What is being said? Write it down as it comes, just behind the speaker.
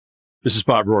This is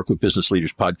Bob Rourke with Business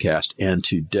Leaders Podcast, and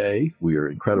today we are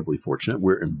incredibly fortunate.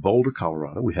 We're in Boulder,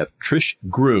 Colorado. We have Trish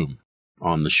Groom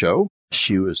on the show.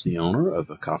 She was the owner of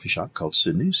a coffee shop called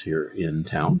Sydney's here in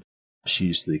town.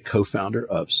 She's the co-founder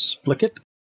of Splicket.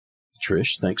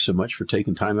 Trish, thanks so much for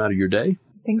taking time out of your day.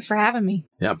 Thanks for having me.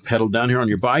 Yeah, pedaled down here on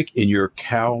your bike in your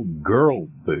cowgirl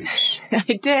boots.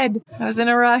 I did. I was in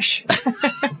a rush.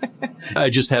 I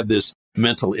just had this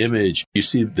mental image. You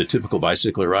see the typical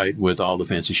bicycler, right, with all the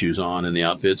fancy shoes on and the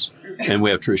outfits. And we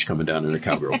have Trish coming down in her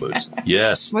cowgirl boots.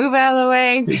 Yes. Move out of the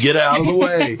way. Get out of the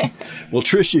way. Well,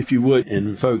 Trish, if you would,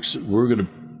 and folks, we're going to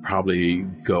probably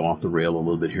go off the rail a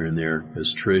little bit here and there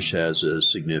because Trish has a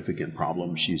significant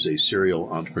problem. She's a serial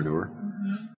entrepreneur.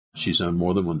 Mm-hmm. She's owned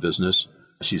more than one business.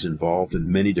 She's involved in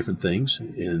many different things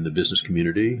in the business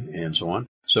community and so on.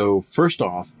 So first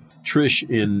off, Trish,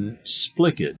 in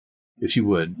Splicket, if you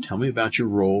would, tell me about your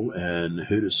role and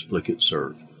who does Splicket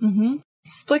serve? Mm-hmm.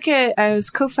 Splicket, I was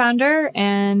co-founder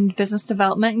and business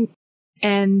development,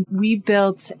 and we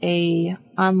built a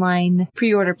online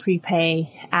pre-order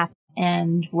prepay app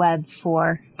and web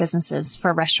for businesses,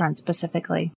 for restaurants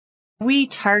specifically. We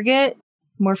target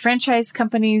more franchise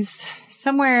companies.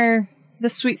 Somewhere the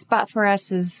sweet spot for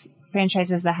us is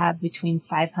franchises that have between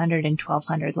 500 and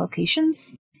 1,200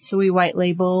 locations. So we white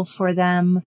label for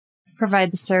them, provide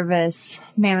the service,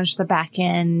 manage the back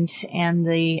end, and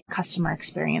the customer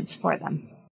experience for them.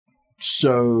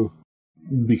 So,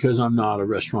 because I'm not a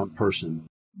restaurant person,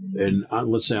 and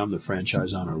let's say I'm the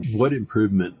franchise owner, what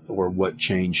improvement or what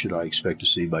change should I expect to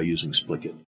see by using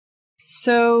Splicket?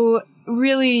 So,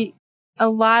 really, a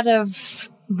lot of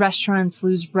restaurants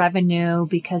lose revenue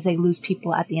because they lose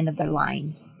people at the end of their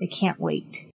line. They can't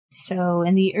wait. So,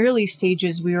 in the early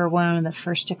stages, we were one of the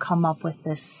first to come up with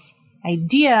this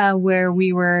idea where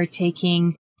we were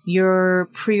taking your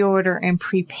pre-order and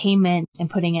prepayment and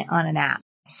putting it on an app.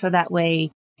 So that way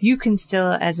you can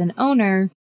still, as an owner,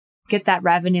 get that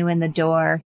revenue in the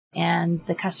door and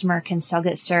the customer can still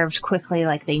get served quickly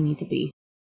like they need to be.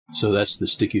 So that's the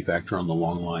sticky factor on the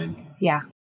long line. Yeah.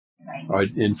 Right. All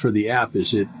right. And for the app,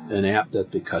 is it an app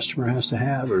that the customer has to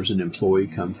have, or does an employee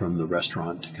come from the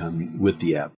restaurant to come with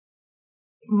the app?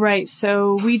 Right.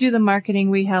 So we do the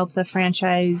marketing. We help the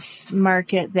franchise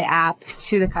market the app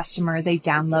to the customer. They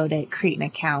download it, create an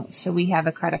account. So we have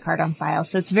a credit card on file.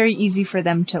 So it's very easy for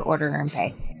them to order and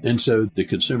pay. And so the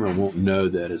consumer won't know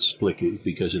that it's Splicket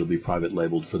because it'll be private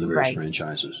labeled for the various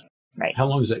franchises. Right. How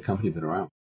long has that company been around?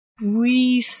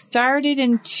 We started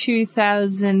in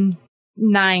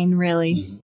 2009, really.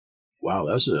 Mm-hmm. Wow,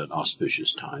 that was an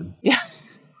auspicious time. Yeah.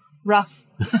 Rough.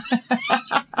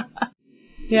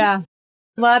 Yeah.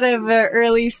 A lot of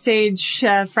early stage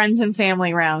friends and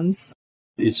family rounds.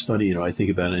 It's funny, I think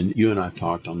about it, and you and I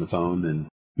talked on the phone, and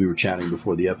we were chatting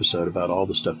before the episode about all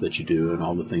the stuff that you do and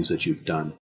all the things that you've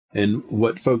done. And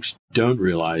what folks don't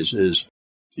realize is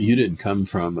you didn't come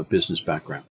from a business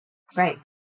background. Right.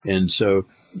 And so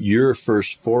your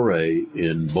first foray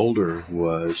in Boulder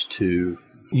was you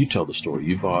tell the story.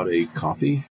 You bought a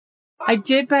coffee? I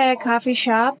did buy a coffee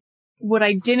shop. What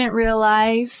I didn't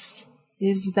realize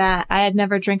is that I had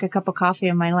never drank a cup of coffee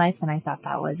in my life, and I thought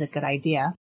that was a good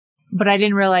idea. But I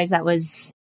didn't realize that was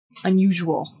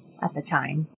unusual at the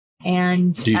time.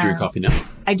 And do you drink coffee now?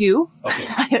 I do.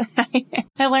 Okay.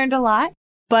 I learned a lot.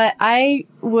 But I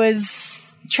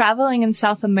was traveling in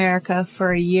South America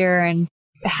for a year and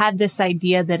had this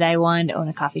idea that I wanted to own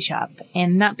a coffee shop.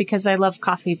 And not because I love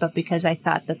coffee, but because I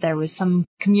thought that there was some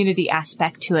community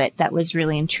aspect to it that was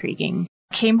really intriguing.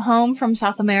 Came home from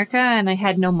South America and I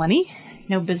had no money.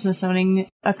 No business owning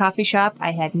a coffee shop.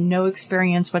 I had no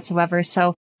experience whatsoever.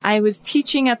 So I was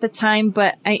teaching at the time,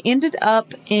 but I ended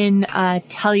up in a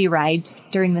Telluride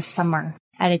during the summer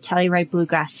at a Telluride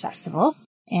Bluegrass Festival.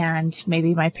 And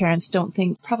maybe my parents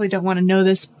probably don't want to know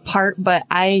this part, but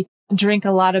I drink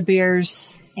a lot of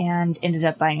beers and ended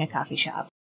up buying a coffee shop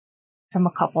from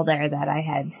a couple there that I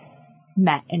had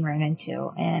met and run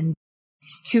into. And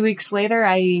 2 weeks later,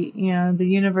 the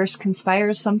universe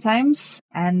conspires sometimes.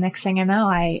 And next thing I know,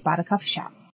 I bought a coffee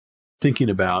shop. Thinking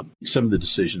about some of the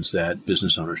decisions that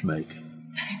business owners make.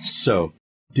 So,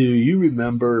 do you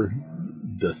remember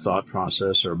the thought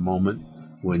process or moment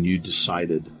when you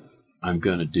decided, I'm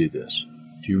going to do this?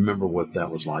 Do you remember what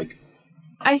that was like?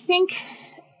 I think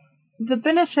the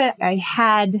benefit I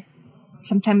had,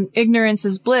 sometimes ignorance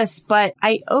is bliss, but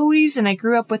I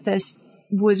grew up with this,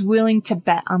 was willing to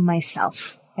bet on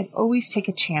myself. I'd always take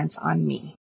a chance on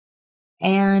me.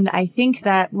 And I think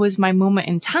that was my moment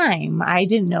in time. I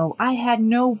had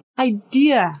no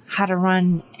idea how to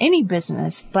run any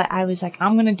business, but I was like,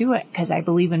 I'm going to do it because I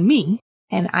believe in me.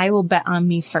 and I will bet on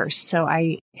me first. So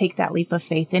I take that leap of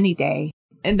faith any day.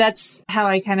 And that's how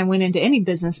I kind of went into any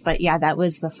business. But yeah, that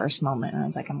was the first moment. And I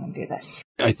was like, I'm going to do this.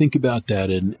 I think about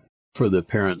that, and for the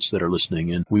parents that are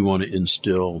listening, and we want to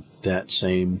instill that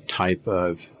same type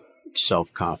of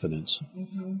self-confidence.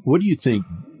 Mm-hmm. What do you think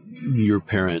your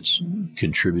parents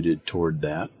contributed toward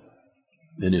that?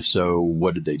 And if so,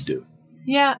 what did they do?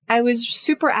 Yeah, I was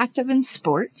super active in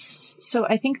sports, so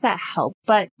I think that helped.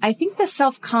 But I think the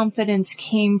self-confidence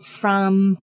came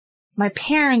from my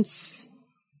parents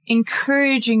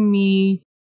encouraging me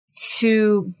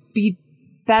to be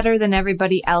better than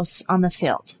everybody else on the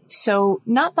field. So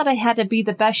not that I had to be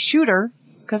the best shooter,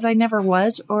 because I never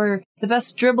was, or the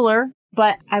best dribbler,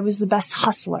 but I was the best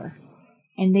hustler.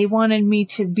 And they wanted me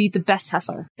to be the best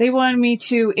hustler. They wanted me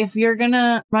to, if you're going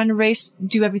to run a race,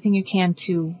 do everything you can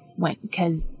to win,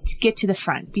 because to get to the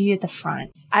front, be at the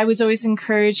front. I was always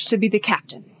encouraged to be the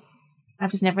captain. I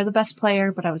was never the best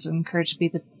player, but I was encouraged to be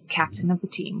the captain of the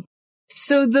team.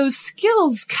 So those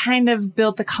skills kind of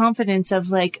built the confidence of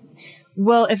like,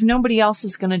 well, if nobody else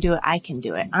is going to do it, I can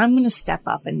do it. I'm going to step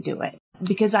up and do it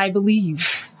because I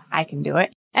believe I can do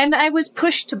it. And I was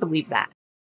pushed to believe that.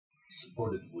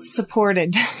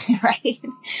 Supported, right?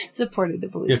 Supported to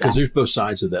believe that. Yeah, because there's both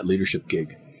sides of that leadership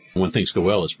gig. When things go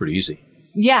well, it's pretty easy.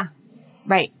 Yeah,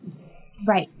 right.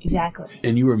 Right, exactly.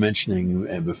 And you were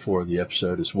mentioning before the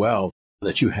episode as well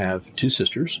that you have two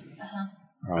sisters.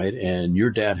 Right. And your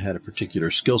dad had a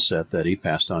particular skill set that he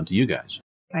passed on to you guys.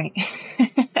 Right.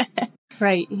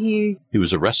 Right. He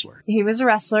was a wrestler. He was a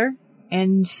wrestler,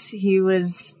 and he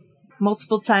was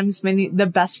multiple times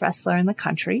the best wrestler in the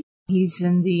country. He's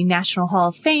in the National Hall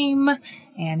of Fame,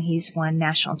 and he's won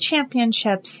national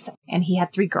championships, and he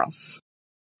had 3 girls.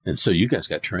 And so you guys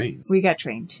got trained. We got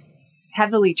trained.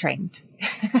 Heavily trained.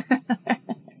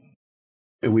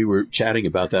 And we were chatting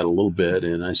about that a little bit,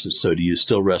 and I said, so do you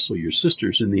still wrestle your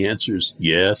sisters? And the answer is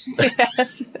yes.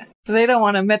 Yes. They don't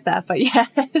want to admit that, but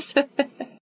yes.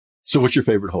 So what's your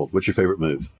favorite hold? What's your favorite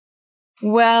move?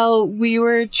 Well, we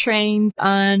were trained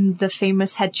on the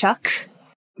famous head chuck.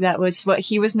 That was what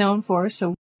he was known for,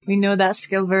 so we know that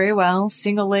skill very well.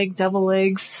 Single leg, double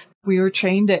legs. We were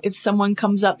trained that if someone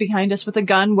comes up behind us with a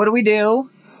gun, what do we do?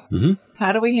 Mm-hmm.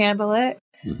 How do we handle it?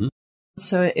 Mm-hmm.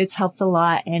 So it's helped a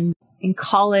lot. And in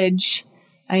college,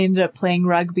 I ended up playing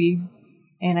rugby,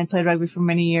 and I played rugby for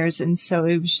many years. And so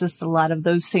it was just a lot of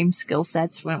those same skill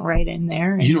sets went right in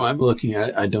there. And I'm looking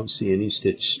at, I don't see any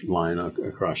stitch line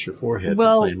across your forehead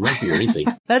from playing rugby or anything.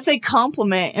 That's a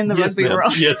compliment in the rugby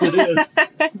world. Yes, it is.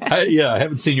 I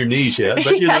haven't seen your knees yet,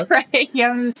 but yeah, right.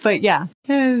 Yeah. But yeah.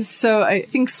 So I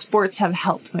think sports have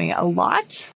helped me a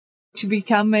lot to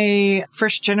become a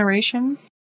first generation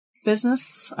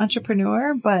business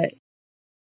entrepreneur, but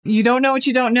you don't know what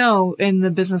you don't know in the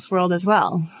business world as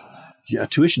well. Yeah,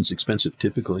 tuition's expensive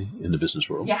typically in the business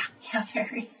world. Yeah,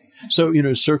 very. So,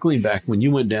 circling back, when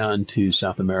you went down to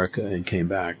South America and came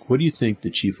back, what do you think the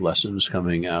chief lessons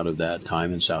coming out of that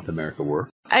time in South America were?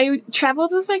 I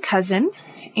traveled with my cousin,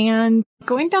 and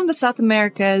going down to South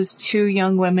America as 2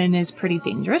 young women is pretty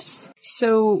dangerous.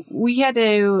 So we had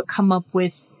to come up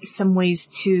with some ways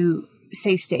to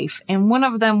stay safe. And one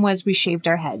of them was we shaved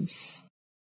our heads.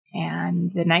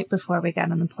 And the night before we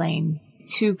got on the plane,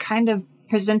 to kind of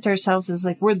present ourselves as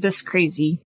like, we're this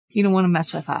crazy. You don't want to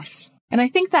mess with us. And I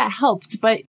think that helped.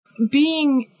 But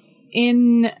being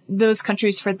in those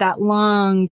countries for that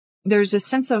long, there's a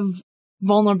sense of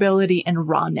vulnerability and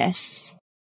rawness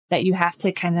that you have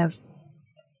to kind of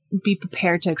be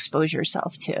prepared to expose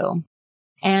yourself to.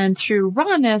 And through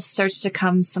rawness starts to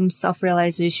come some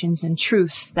self-realizations and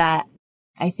truths that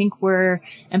I think were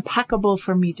impeccable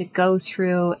for me to go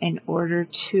through in order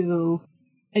to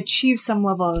achieve some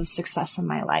level of success in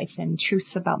my life, and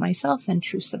truths about myself and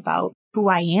truths about who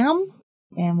I am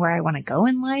and where I want to go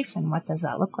in life and what does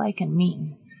that look like and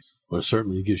mean. Well, it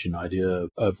certainly gives you an idea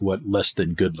of what less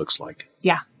than good looks like.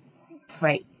 Yeah,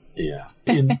 right. Yeah.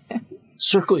 And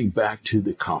circling back to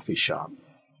the coffee shop.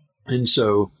 And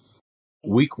so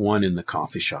week 1 in the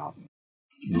coffee shop,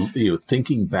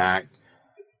 thinking back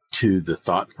to the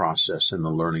thought process and the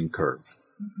learning curve,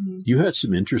 you had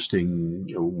some interesting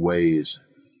ways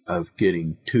of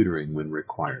getting tutoring when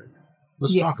required.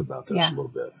 Let's talk about this a little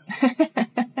bit.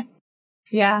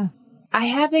 Yeah. I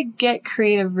had to get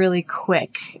creative really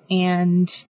quick.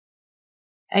 And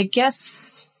I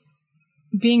guess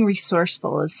being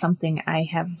resourceful is something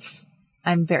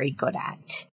I'm very good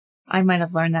at. I might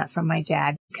have learned that from my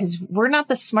dad, because we're not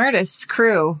the smartest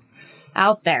crew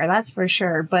out there, that's for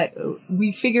sure. But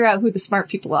we figure out who the smart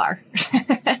people are.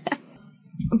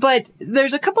 But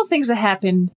there's a couple things that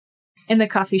happen in the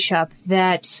coffee shop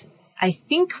that I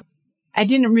think I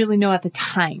didn't really know at the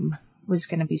time was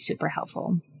going to be super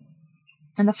helpful.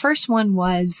 And the first one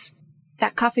was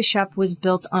that coffee shop was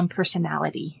built on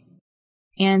personality.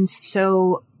 And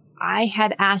so I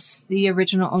had asked the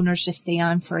original owners to stay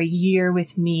on for a year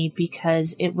with me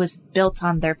because it was built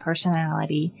on their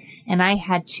personality. And I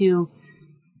had to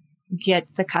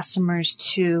get the customers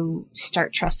to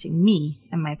start trusting me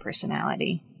and my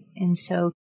personality. And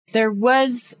so there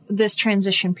was this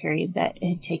transition period that it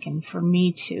had taken for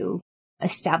me to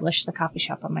establish the coffee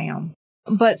shop on my own.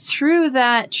 But through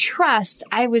that trust,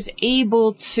 I was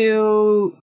able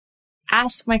to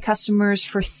ask my customers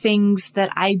for things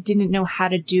that I didn't know how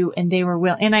to do, and they were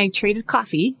willing. And I traded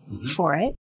coffee for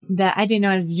it that I didn't know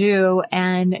how to do,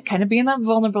 and kind of be in that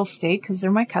vulnerable state because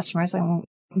they're my customers.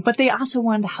 But they also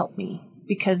wanted to help me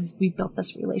because we built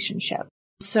this relationship.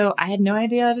 So I had no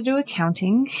idea how to do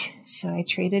accounting, so I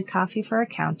traded coffee for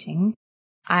accounting.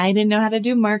 I didn't know how to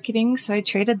do marketing, so I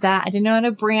traded that. I didn't know how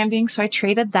to branding, so I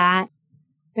traded that.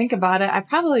 Think about it. I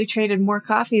probably traded more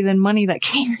coffee than money that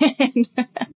came in.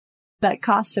 That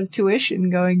cost of tuition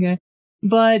going in.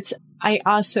 But I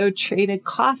also traded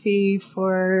coffee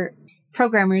for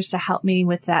programmers to help me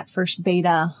with that first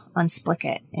beta on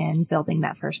Splicket and building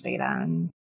that first beta and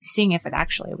seeing if it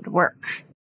actually would work.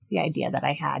 The idea that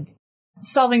I had.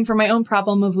 Solving for my own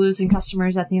problem of losing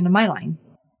customers at the end of my line.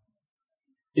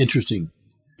 Interesting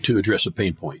to address a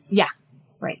pain point. Yeah,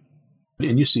 right.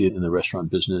 And you see it in the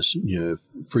restaurant business,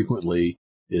 frequently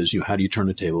is, how do you turn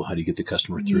a table? How do you get the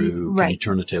customer through? Right. Can you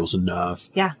turn the tables enough?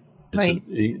 Yeah, it's right.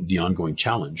 The ongoing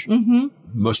challenge. Mm-hmm.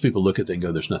 Most people look at it and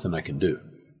go, there's nothing I can do.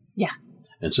 Yeah.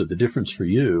 And so the difference for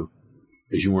you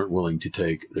is you weren't willing to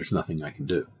take, there's nothing I can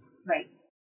do. Right.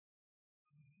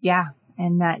 Yeah.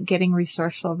 And that getting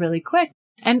resourceful really quick.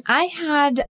 And I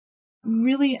had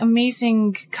really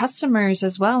amazing customers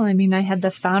as well. I mean, I had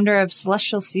the founder of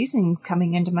Celestial Seasoning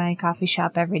coming into my coffee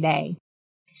shop every day.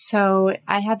 So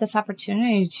I had this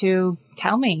opportunity to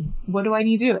tell me, what do I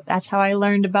need to do? That's how I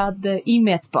learned about the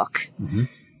E-Myth book and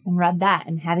read that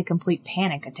and had a complete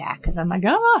panic attack because I'm like,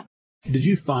 Did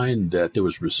you find that there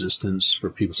was resistance for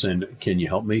people saying, can you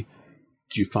help me?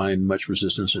 Did you find much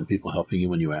resistance in people helping you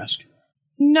when you ask?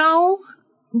 No,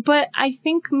 but I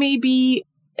think maybe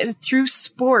through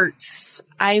sports,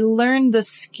 I learned the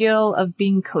skill of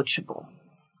being coachable.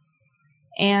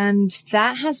 And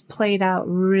that has played out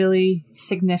really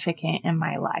significant in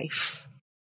my life.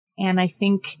 And I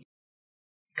think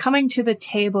coming to the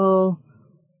table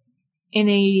in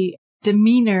a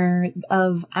demeanor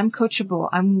of I'm coachable,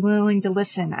 I'm willing to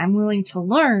listen, I'm willing to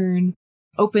learn,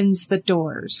 opens the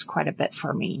doors quite a bit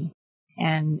for me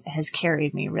and has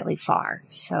carried me really far.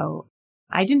 So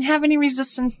I didn't have any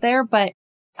resistance there, but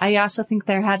I also think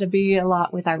there had to be a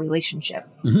lot with our relationship.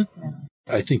 Mm-hmm. Yeah.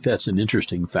 I think that's an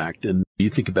interesting fact. And you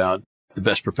think about the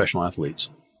best professional athletes,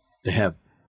 they have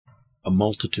a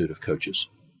multitude of coaches.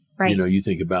 Right. You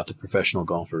think about the professional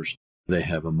golfers, they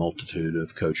have a multitude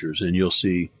of coaches. And you'll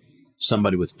see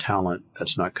somebody with talent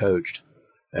that's not coached.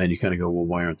 And you kind of go, well,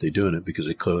 why aren't they doing it? Because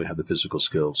they clearly have the physical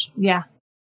skills. Yeah.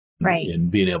 Right.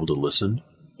 And being able to listen.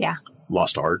 Yeah.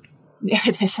 Lost art. Yeah,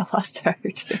 it is a lost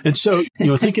art. And so,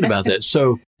 thinking about that,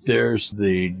 so there's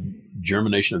the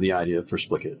germination of the idea for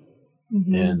Splicket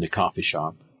and the coffee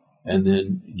shop. And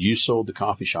then you sold the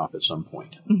coffee shop at some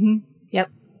point. Mm-hmm.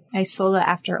 Yep. I sold it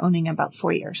after owning about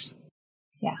 4 years.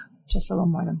 Yeah, just a little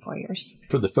more than 4 years.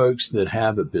 For the folks that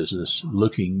have a business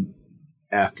looking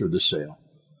after the sale,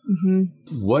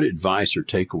 what advice or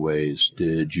takeaways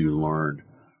did you learn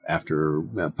after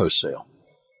post-sale?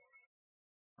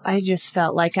 I just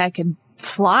felt like I could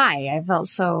fly.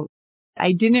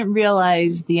 I didn't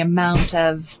realize the amount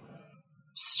of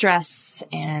stress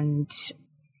and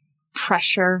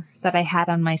pressure that I had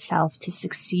on myself to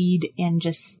succeed. And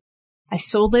I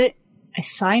sold it. I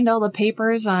signed all the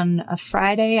papers on a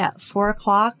Friday at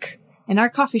 4:00. And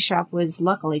our coffee shop was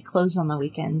luckily closed on the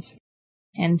weekends.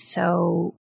 And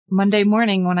so Monday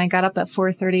morning when I got up at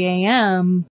 4:30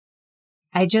 a.m.,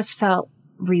 I just felt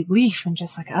relief and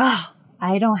just like,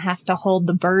 I don't have to hold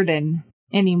the burden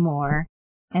anymore.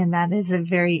 And that is a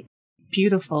very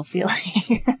beautiful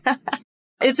feeling.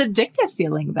 It's addictive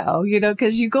feeling though,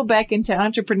 because you go back into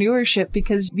entrepreneurship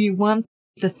because you want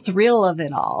the thrill of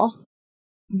it all.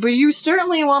 But you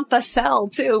certainly want the sell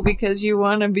too, because you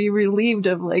want to be relieved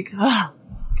of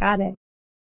got it.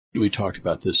 We talked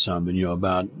about this some and,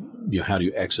 about, how do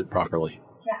you exit properly?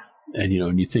 Yeah. And,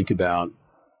 and you think about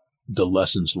the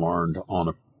lessons learned on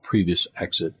a previous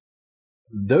exit.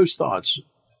 Those thoughts,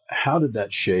 how did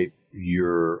that shape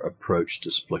your approach to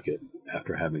Splicket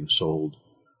after having sold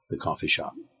the coffee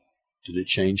shop? Did it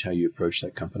change how you approach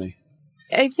that company?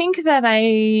 I think that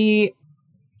I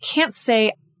can't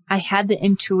say I had the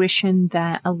intuition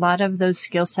that a lot of those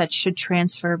skill sets should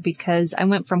transfer because I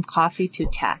went from coffee to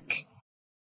tech.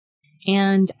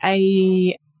 And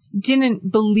I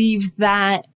didn't believe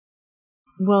that,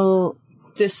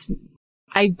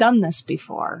 I'd done this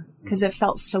before because it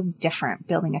felt so different.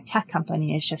 Building a tech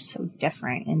company is just so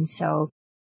different. And so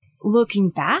looking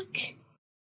back,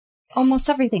 almost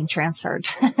everything transferred.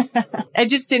 I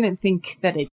just didn't think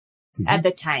that it at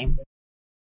the time.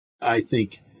 I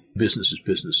think business is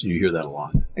business, and you hear that a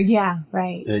lot. Yeah,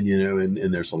 right. And,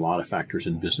 and there's a lot of factors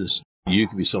in business. You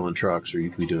could be selling trucks, or you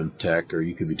could be doing tech, or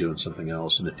you could be doing something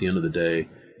else. And at the end of the day,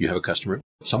 you have a customer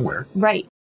somewhere. Right.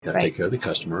 You got to take care of the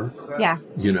customer. Yeah.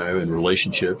 And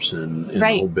relationships and the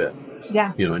whole bit.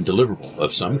 Yeah. And deliverable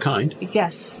of some kind.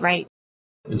 Yes, right.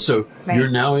 And so you're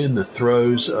now in the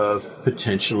throes of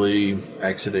potentially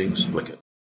exiting Splicket.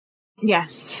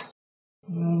 Yes.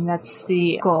 That's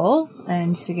the goal,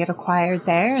 and to get acquired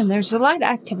there. And there's a lot of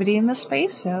activity in the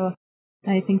space, so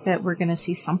I think that we're going to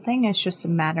see something. It's just a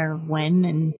matter of when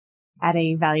and at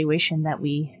a valuation that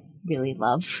we really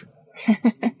love.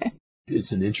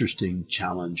 It's an interesting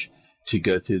challenge to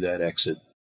go through that exit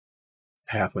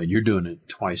pathway. And you're doing it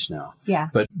twice now. Yeah.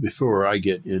 But before I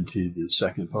get into the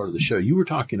second part of the show, you were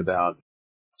talking about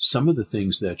some of the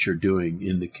things that you're doing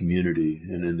in the community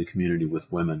and in the community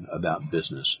with women about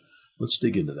business. Let's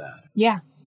dig into that. Yeah.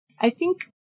 I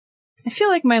feel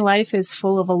like my life is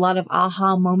full of a lot of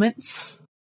aha moments.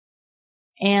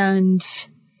 And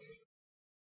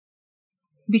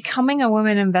becoming a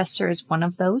woman investor is one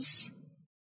of those.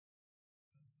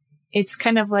 It's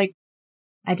kind of like,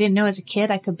 I didn't know as a kid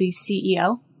I could be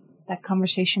CEO. That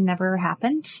conversation never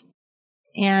happened.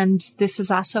 And this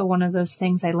is also one of those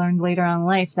things I learned later on in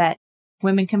life, that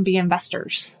women can be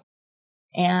investors.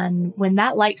 And when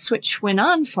that light switch went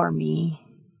on for me,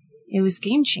 it was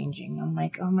game changing. I'm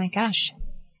like, oh my gosh,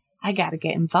 I got to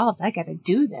get involved. I got to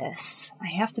do this. I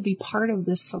have to be part of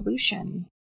this solution.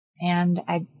 And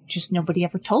nobody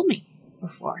ever told me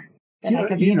before that I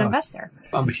could be an investor.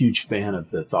 I'm a huge fan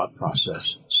of the thought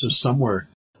process. So somewhere,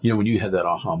 when you had that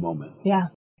aha moment. Yeah.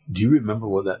 Do you remember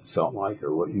what that felt like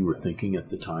or what you were thinking at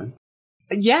the time?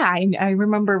 Yeah, I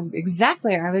remember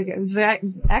exactly. I was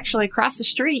actually across the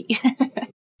street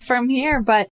from here,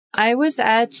 but I was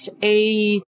at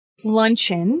a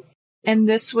luncheon, and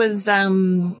this was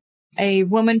a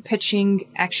woman pitching.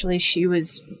 Actually, she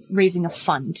was raising a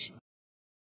fund,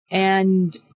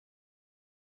 and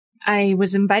I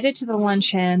was invited to the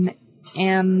luncheon,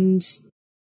 and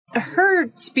her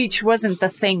speech wasn't the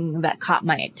thing that caught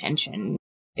my attention.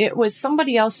 It was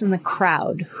somebody else in the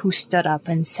crowd who stood up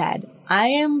and said, I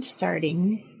am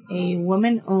starting a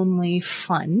women-only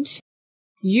fund.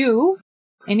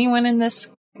 Anyone in this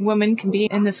woman can be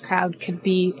in this crowd, could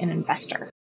be an investor.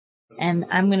 And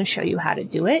I'm going to show you how to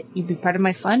do it. You be part of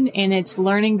my fund, and it's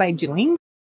learning by doing.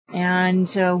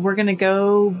 And we're going to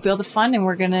go build a fund, and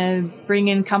we're going to bring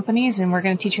in companies, and we're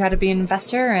going to teach you how to be an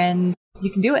investor, and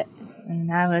you can do it. And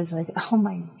I was like, oh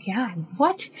my God,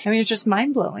 what? I mean, it's just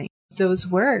mind-blowing. Those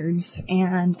words.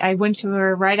 And I went to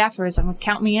her right afterwards. I'm like,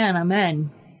 count me in. I'm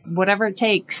in. Whatever it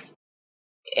takes.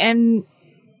 And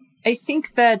I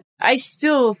think that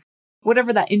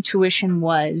whatever that intuition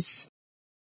was,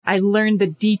 I learned the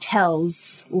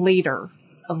details later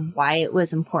of why it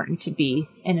was important to be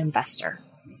an investor,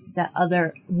 that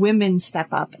other women step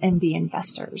up and be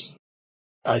investors.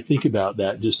 I think about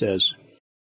that just as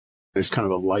kind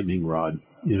of a lightning rod,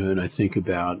 and I think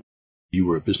about you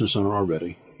were a business owner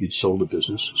already. You'd sold a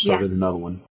business, started another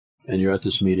one, and you're at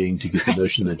this meeting to get the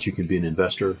notion that you can be an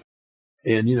investor.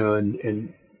 And,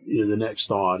 the next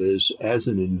thought is, as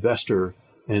an investor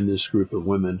in this group of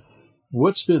women,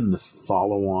 what's been the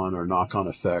follow-on or knock-on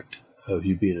effect of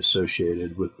you being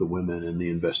associated with the women in the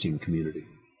investing community?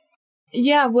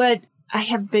 Yeah, what I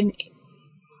have been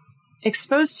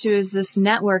exposed to is this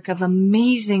network of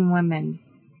amazing women.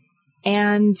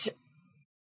 And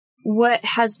what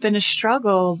has been a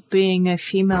struggle being a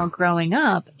female growing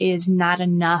up is not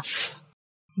enough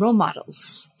role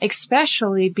models,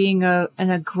 especially being an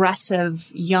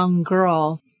aggressive young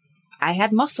girl. I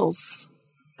had muscles,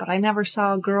 but I never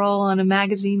saw a girl on a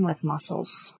magazine with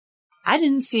muscles. I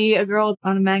didn't see a girl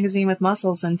on a magazine with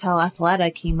muscles until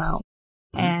Athleta came out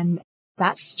and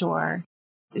that store.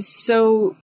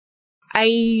 So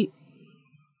I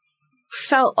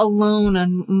felt alone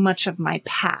on much of my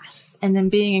path. And then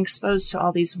being exposed to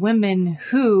all these women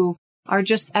who are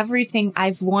just everything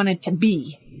I've wanted to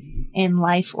be in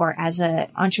life or as an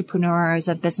entrepreneur or as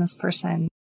a business person,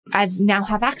 now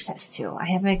have access to. I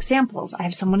have examples. I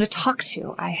have someone to talk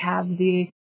to. I have the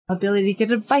ability to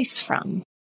get advice from.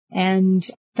 And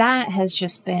that has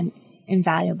just been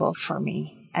invaluable for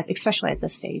me, especially at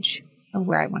this stage of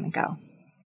where I want to go.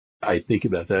 I think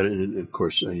about that, and of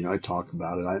course, I talk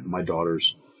about it. My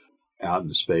daughter's out in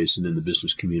the space and in the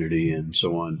business community and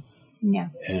so on. Yeah.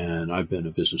 And I've been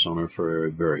a business owner for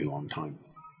a very long time.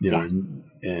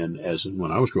 And as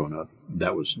when I was growing up,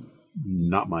 that was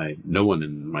not no one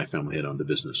in my family had owned a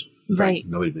business. In fact,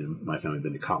 nobody in my family had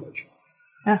been to college.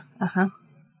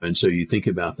 And so you think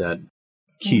about that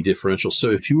key differential.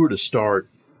 So if you were to start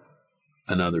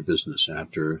another business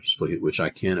after Split, which I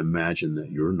can't imagine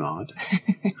that you're not,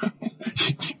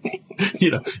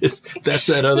 that's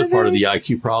that other part of the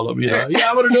IQ problem.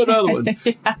 I want to do another one.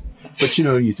 Yeah. But,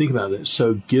 you think about it.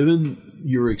 So given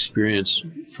your experience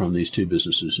from these two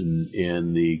businesses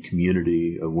and the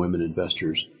community of women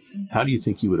investors, how do you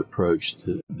think you would approach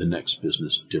the next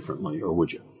business differently, or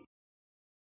would you?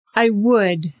 I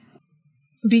would,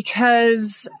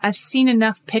 because I've seen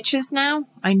enough pitches now.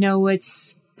 I know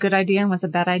what's a good idea and what's a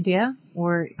bad idea,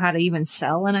 or how to even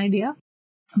sell an idea.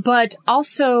 But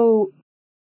also,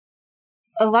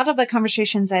 a lot of the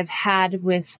conversations I've had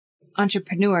with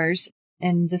entrepreneurs,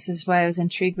 and this is why I was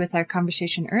intrigued with our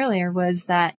conversation earlier, was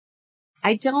that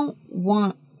I don't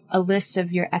want a list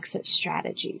of your exit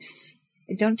strategies.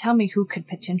 Don't tell me who could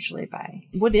potentially buy.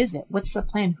 What is it? What's the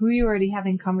plan? Who are you already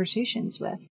having conversations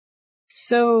with?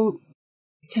 So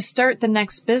to start the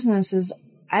next business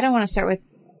I don't want to start with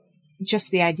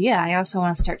just the idea. I also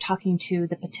want to start talking to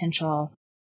the potential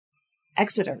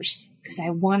exiters, because I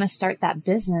want to start that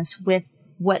business with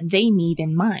what they need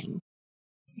in mind.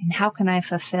 And how can I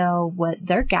fulfill what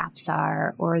their gaps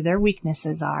are or their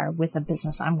weaknesses are with the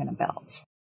business I'm going to build?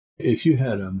 If you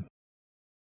had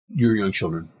your young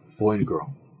children, boy and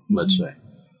girl, let's say,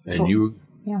 and you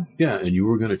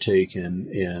were going to take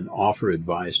and offer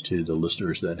advice to the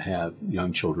listeners that have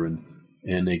young children,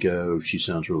 and they go, she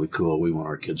sounds really cool, we want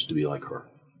our kids to be like her.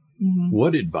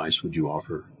 What advice would you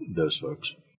offer those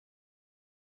folks?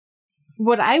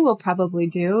 What I will probably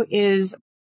do is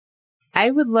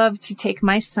I would love to take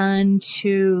my son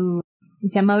to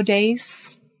demo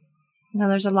days.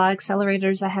 There's a lot of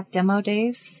accelerators that have demo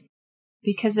days,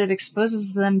 because it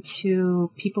exposes them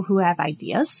to people who have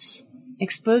ideas,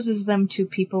 exposes them to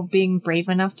people being brave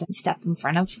enough to step in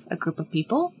front of a group of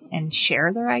people and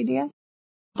share their idea,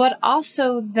 but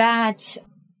also that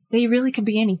they really could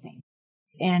be anything.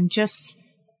 And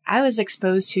I was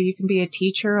exposed to, you can be a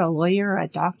teacher, a lawyer, a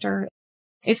doctor.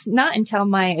 It's not until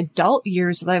my adult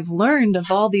years that I've learned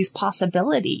of all these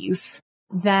possibilities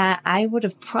that I would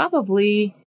have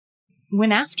probably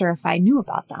went after if I knew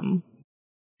about them.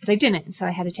 But I didn't, so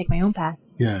I had to take my own path.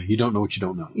 Yeah, you don't know what you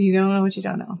don't know. You don't know what you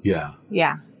don't know. Yeah.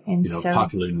 Yeah. And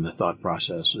populating the thought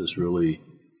process is really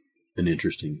an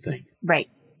interesting thing. Right.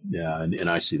 Yeah, and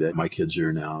I see that. My kids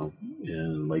are now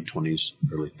in late 20s,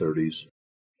 early 30s.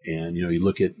 And, you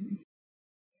look at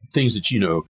things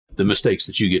that the mistakes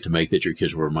that you get to make that your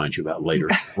kids will remind you about later,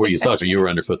 where you thought you were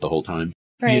underfoot the whole time.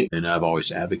 Right. And I've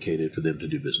always advocated for them to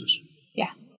do business.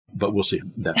 Yeah. But we'll see how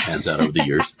that pans out over the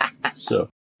years. So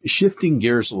shifting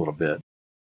gears a little bit,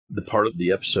 the part of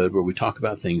the episode where we talk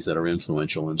about things that are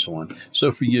influential and so on.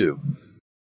 So for you,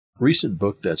 recent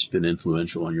book that's been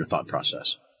influential on your thought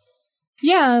process?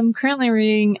 Yeah, I'm currently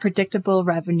reading Predictable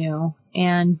Revenue,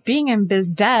 and being in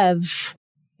biz dev,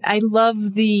 I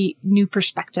love the new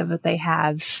perspective that they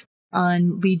have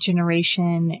on lead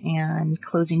generation and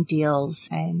closing deals.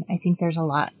 And I think there's a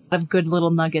lot of good little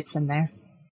nuggets in there.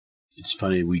 It's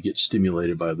funny, we get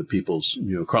stimulated by the people's,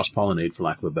 cross-pollinate, for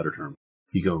lack of a better term.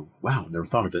 You go, wow, never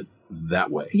thought of it that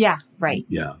way. Yeah, right.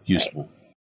 Yeah, useful.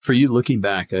 Right. For you, looking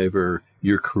back over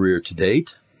your career to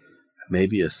date,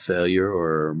 maybe a failure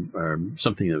or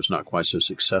something that was not quite so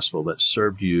successful that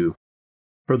served you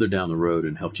further down the road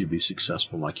and helped you be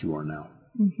successful like you are now.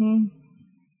 Mm-hmm.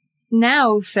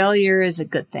 Now, failure is a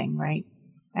good thing, right?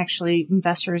 Actually,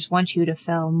 investors want you to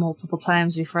fail multiple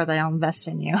times before they'll invest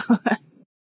in you.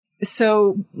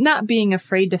 So not being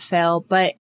afraid to fail,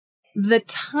 but the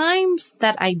times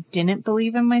that I didn't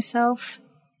believe in myself,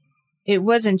 it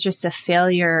wasn't just a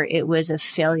failure, it was a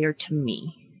failure to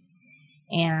me.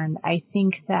 And I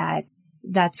think that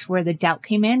that's where the doubt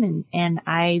came in, and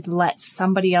I let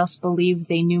somebody else believe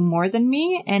they knew more than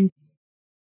me. And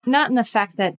not in the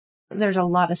fact that there's a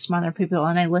lot of smarter people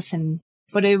and I listen,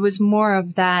 but it was more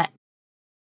of that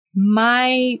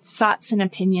my thoughts and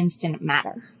opinions didn't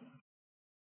matter.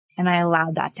 And I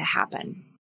allowed that to happen.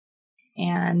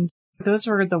 And those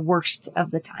were the worst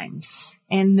of the times.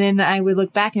 And then I would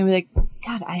look back and be like,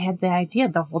 God, I had the idea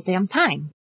the whole damn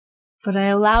time. But I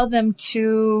allowed them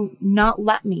to not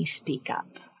let me speak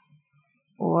up,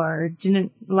 or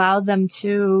didn't allow them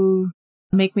to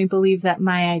make me believe that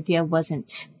my idea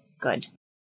wasn't good.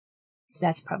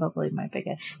 That's probably my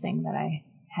biggest thing that I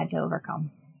had to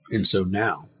overcome. And so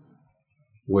now,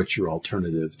 what's your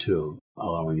alternative to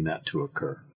allowing that to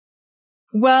occur?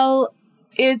 Well,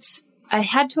 I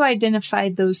had to identify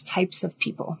those types of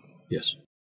people. Yes.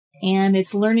 And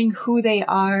it's learning who they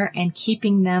are and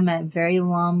keeping them at very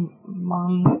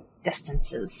long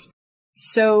distances.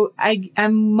 So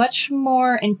I'm much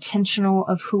more intentional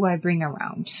of who I bring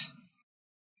around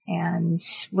and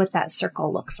what that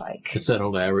circle looks like. It's that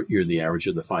old average, you're the average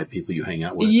of the 5 people you hang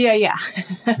out with. Yeah.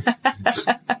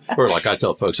 Or like I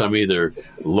tell folks, I'm either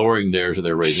lowering theirs or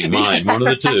they're raising mine. One of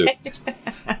the two.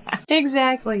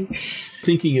 Exactly.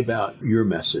 Thinking about your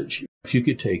message, if you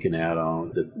could take an ad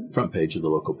on the front page of the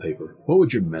local paper, what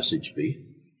would your message be?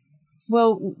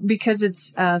 Well, because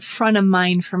it's front of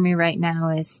mind for me right now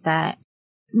is that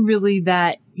really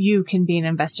that you can be an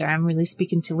investor. I'm really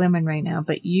speaking to women right now,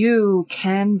 but you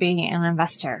can be an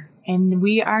investor. And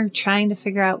we are trying to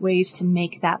figure out ways to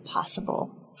make that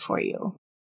possible for you.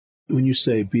 When you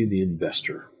say be the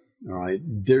investor, all right,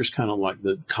 there's kind of like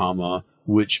the comma,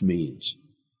 which means.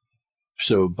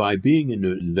 So by being an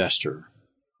investor,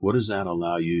 what does that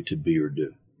allow you to be or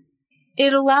do?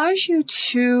 It allows you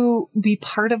to be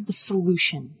part of the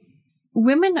solution.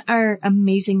 Women are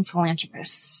amazing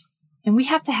philanthropists, and we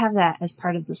have to have that as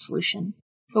part of the solution.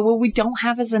 But what we don't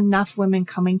have is enough women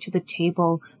coming to the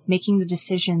table, making the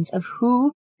decisions of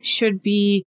who should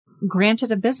be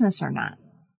granted a business or not.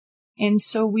 And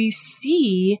so we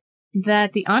see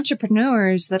that the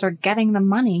entrepreneurs that are getting the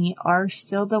money are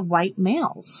still the white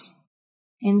males.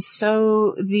 And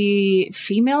so the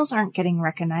females aren't getting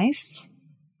recognized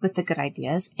with the good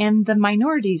ideas, and the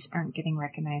minorities aren't getting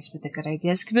recognized with the good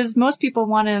ideas because most people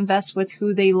want to invest with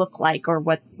who they look like or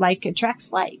what like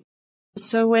attracts like.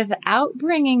 So without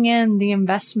bringing in the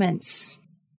investments,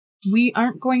 we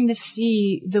aren't going to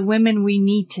see the women we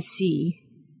need to see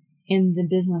in the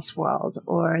business world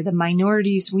or the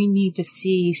minorities we need to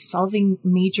see solving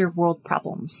major world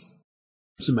problems.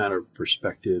 It's a matter of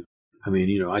perspective. I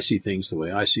mean, I see things the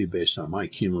way I see based on my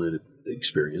cumulative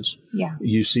experience. Yeah.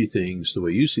 You see things the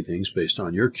way you see things based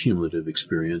on your cumulative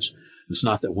experience. It's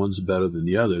not that one's better than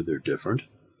the other. They're different.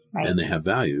 Right. And they have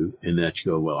value. And that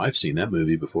you go, well, I've seen that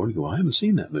movie before. And you go, well, I haven't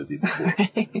seen that movie before.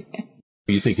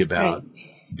 You think about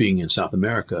being in South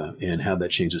America and how that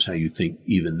changes how you think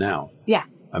even now. Yeah.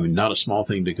 I mean, not a small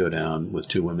thing to go down with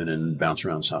 2 women and bounce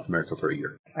around South America for a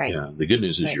year. Right. Yeah. The good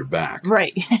news is you're back.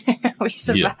 Right. We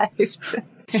survived.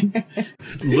 Yeah.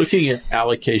 Looking at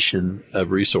allocation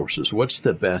of resources, what's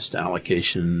the best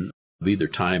allocation of either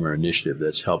time or initiative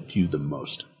that's helped you the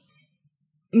most?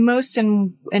 Most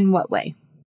in what way?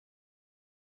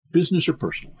 Business or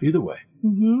personal, either way.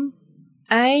 Mm-hmm.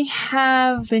 I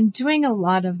have been doing a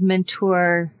lot of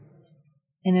mentor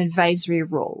and advisory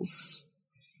roles.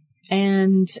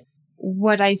 And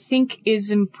what I think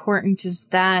is important is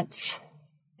that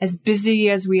as busy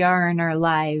as we are in our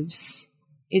lives,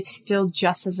 it's still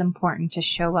just as important to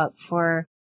show up for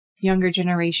younger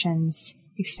generations,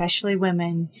 especially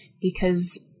women,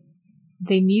 because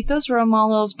they need those role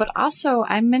models. But also,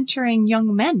 I'm mentoring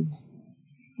young men.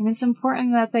 And it's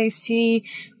important that they see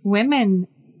women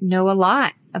know a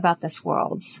lot about this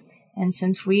world. And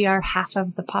since we are half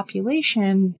of the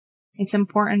population, it's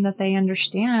important that they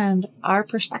understand our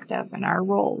perspective and our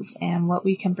roles and what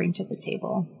we can bring to the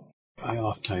table. I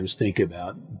oftentimes think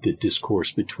about the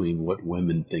discourse between what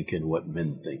women think and what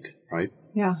men think, right?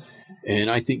 Yeah.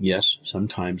 And I think, yes,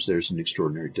 sometimes there's an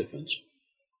extraordinary difference.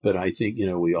 But I think,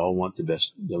 we all want the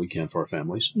best that we can for our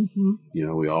families. Mm-hmm.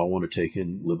 We all want to take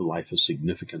and live a life of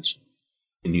significance.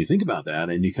 And you think about that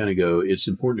and you kind of go, it's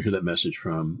important to hear that message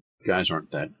from guys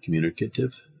aren't that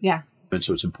communicative. Yeah. And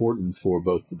so it's important for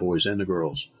both the boys and the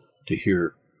girls to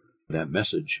hear that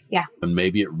message. Yeah. And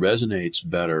maybe it resonates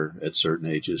better at certain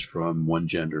ages from one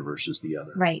gender versus the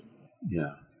other. Right.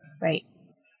 Yeah. Right.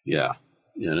 Yeah.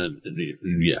 Yeah.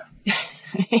 Yeah.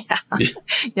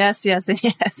 Yes.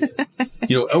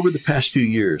 Over the past few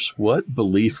years, what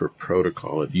belief or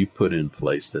protocol have you put in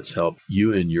place that's helped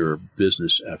you in your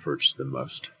business efforts the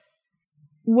most?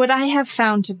 What I have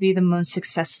found to be the most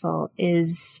successful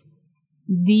is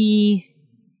the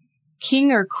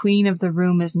king or queen of the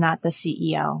room is not the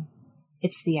CEO.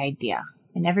 It's the idea.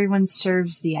 And everyone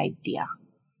serves the idea.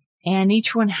 And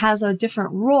each one has a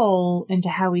different role into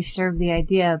how we serve the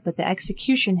idea, but the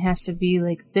execution has to be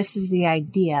like, this is the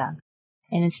idea.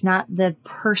 And it's not the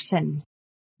person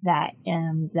that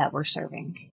we're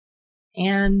serving.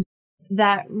 And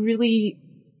that really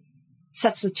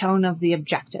sets the tone of the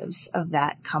objectives of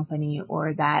that company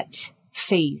or that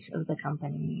phase of the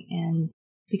company. And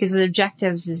because the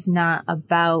objectives is not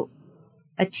about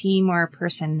a team or a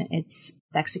person, it's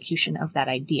the execution of that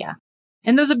idea.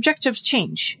 And those objectives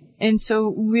change. And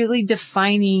so really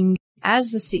defining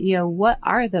as the CEO, what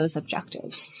are those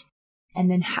objectives? And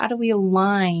then how do we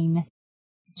align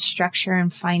structure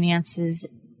and finances,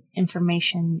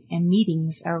 information, and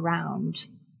meetings around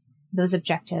those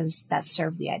objectives that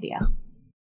serve the idea?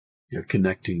 You're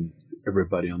connecting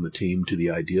everybody on the team to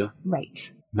the idea.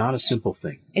 Right. Not a simple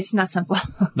thing. It's not simple.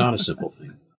 Not a simple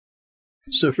thing.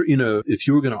 So if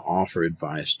you were going to offer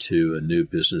advice to a new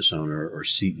business owner or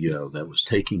CEO that was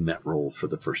taking that role for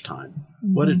the first time,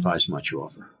 what advice might you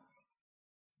offer?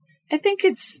 I think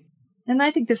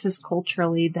this is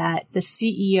culturally that the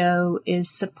CEO is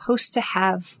supposed to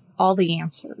have all the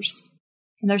answers.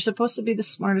 And they're supposed to be the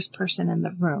smartest person in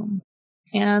the room.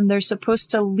 And they're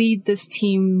supposed to lead this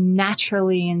team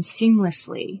naturally and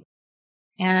seamlessly.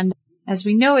 And as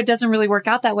we know, it doesn't really work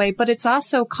out that way, but it's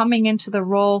also coming into the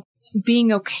role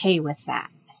being okay with that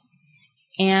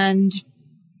and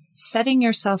setting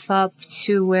yourself up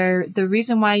to where the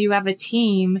reason why you have a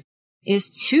team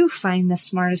is to find the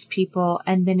smartest people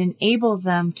and then enable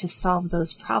them to solve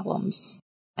those problems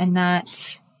and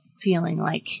not feeling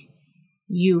like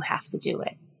you have to do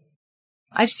it.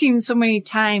 I've seen so many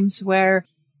times where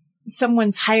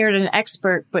someone's hired an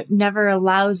expert but never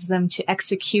allows them to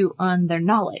execute on their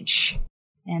knowledge.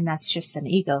 And that's just an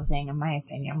ego thing, in my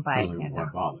opinion. But why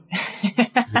bother?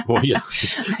 Well, yeah.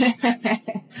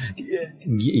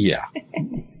 Yeah.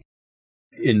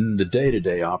 In the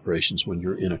day-to-day operations, when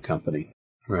you're in a company,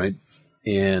 right,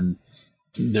 and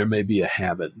there may be a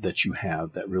habit that you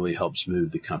have that really helps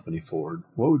move the company forward.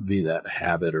 What would be that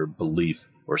habit or belief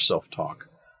or self-talk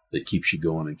that keeps you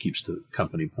going and keeps the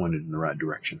company pointed in the right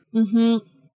direction?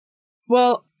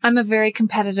 Well, I'm a very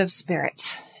competitive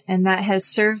spirit. And that has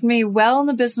served me well in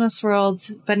the business world,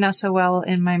 but not so well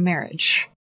in my marriage.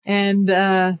 And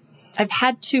I've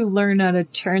had to learn how to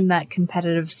turn that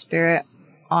competitive spirit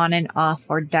on and off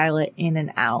or dial it in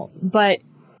and out. But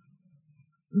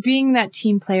being that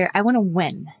team player, I want to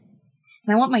win.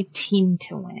 And I want my team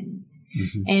to win.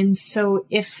 And so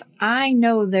if I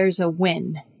know there's a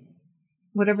win,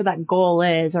 whatever that goal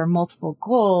is or multiple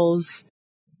goals,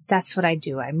 that's what I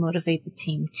do. I motivate the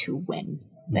team to win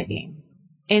the game.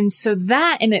 And so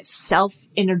that in itself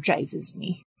energizes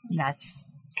me. And that's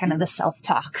kind of the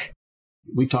self-talk.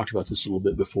 We talked about this a little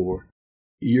bit before.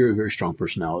 You're a very strong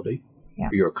personality. Yeah.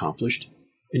 You're accomplished.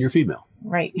 And you're female.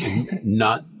 Right.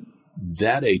 Not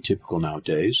that atypical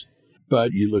nowadays.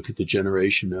 But you look at the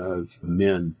generation of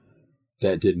men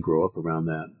that didn't grow up around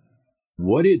that.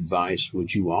 What advice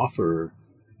would you offer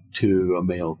to a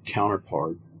male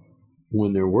counterpart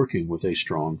when they're working with a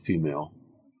strong female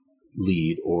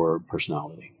lead or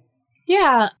personality?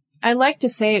 Yeah, I like to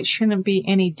say it shouldn't be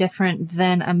any different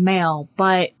than a male,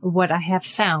 but what I have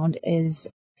found is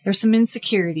there's some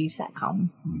insecurities that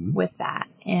come with that.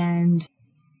 And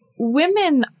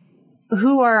women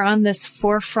who are on this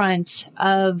forefront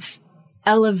of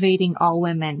elevating all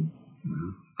women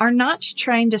are not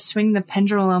trying to swing the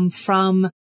pendulum from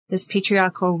this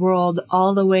patriarchal world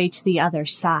all the way to the other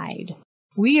side.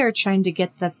 We are trying to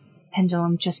get the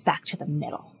pendulum just back to the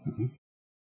middle.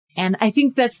 And I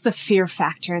think that's the fear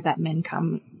factor that men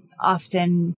come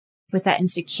often with, that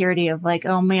insecurity of like,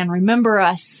 oh man, remember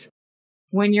us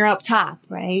when you're up top,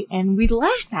 right? And we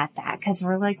laugh at that because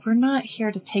we're like, we're not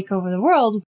here to take over the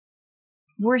world.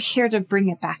 We're here to bring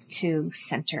it back to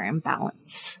center and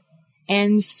balance.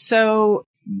 And so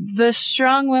the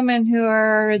strong women who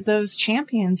are those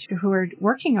champions who are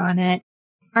working on it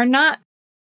are not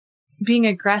being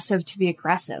aggressive to be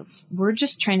aggressive. We're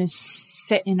just trying to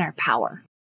sit in our power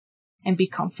and be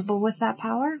comfortable with that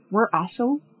power. We're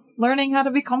also learning how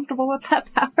to be comfortable with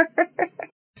that power.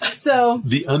 So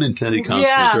the unintended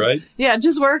consequence, right? Yeah,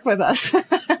 just work with us.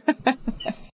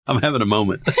 I'm having a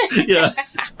moment. Yeah.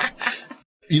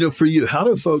 For you, how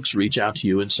do folks reach out to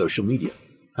you in social media?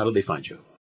 How do they find you?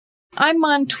 I'm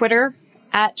on Twitter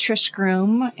at Trish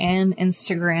Groom and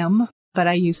Instagram, but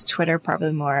I use Twitter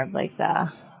probably more of like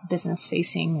the business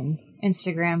facing, and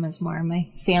Instagram is more my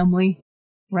family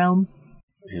realm.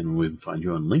 And we can find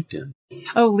you on LinkedIn.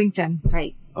 Oh, LinkedIn,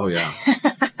 right. Oh, yeah.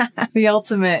 The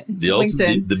ultimate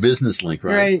LinkedIn. The business link,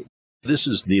 right? Right. This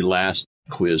is the last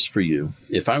quiz for you.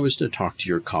 If I was to talk to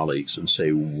your colleagues and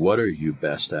say, what are you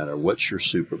best at, or what's your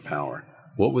superpower,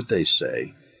 what would they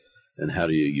say, and how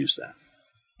do you use that?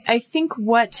 I think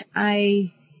what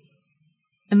I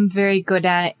am very good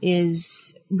at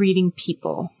is reading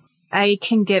people. I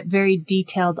can get very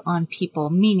detailed on people,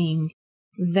 meaning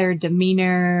their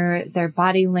demeanor, their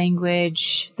body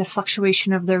language, the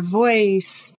fluctuation of their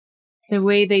voice, the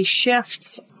way they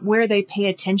shift, where they pay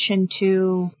attention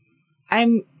to.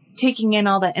 I'm taking in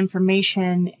all that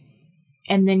information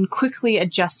and then quickly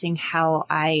adjusting how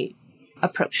I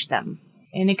approach them.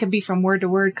 And it could be from word to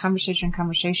word,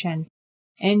 conversation.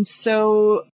 And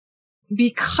so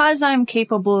because I'm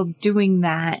capable of doing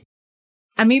that,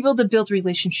 I'm able to build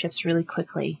relationships really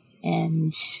quickly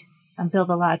and build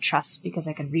a lot of trust because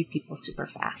I can read people super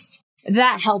fast.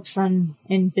 That helps in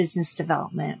business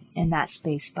development in that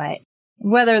space, but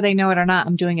whether they know it or not,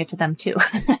 I'm doing it to them too.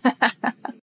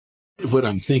 What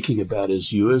I'm thinking about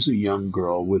is you as a young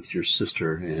girl with your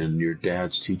sister and your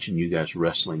dad's teaching you guys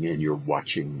wrestling and you're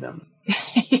watching them.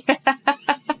 Yeah.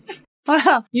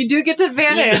 Well, you do get to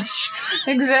advantage.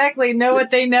 Exactly. Know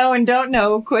what they know and don't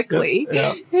know quickly.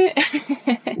 Yeah.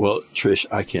 Well, Trish,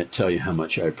 I can't tell you how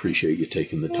much I appreciate you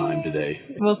taking the time today.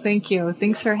 Well, thank you.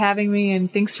 Thanks for having me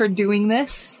and thanks for doing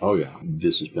this. Oh, yeah.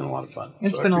 This has been a lot of fun.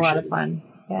 It's been a lot of fun.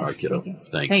 Yes, All right, kiddo. Thank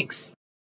you. Thanks. Thanks.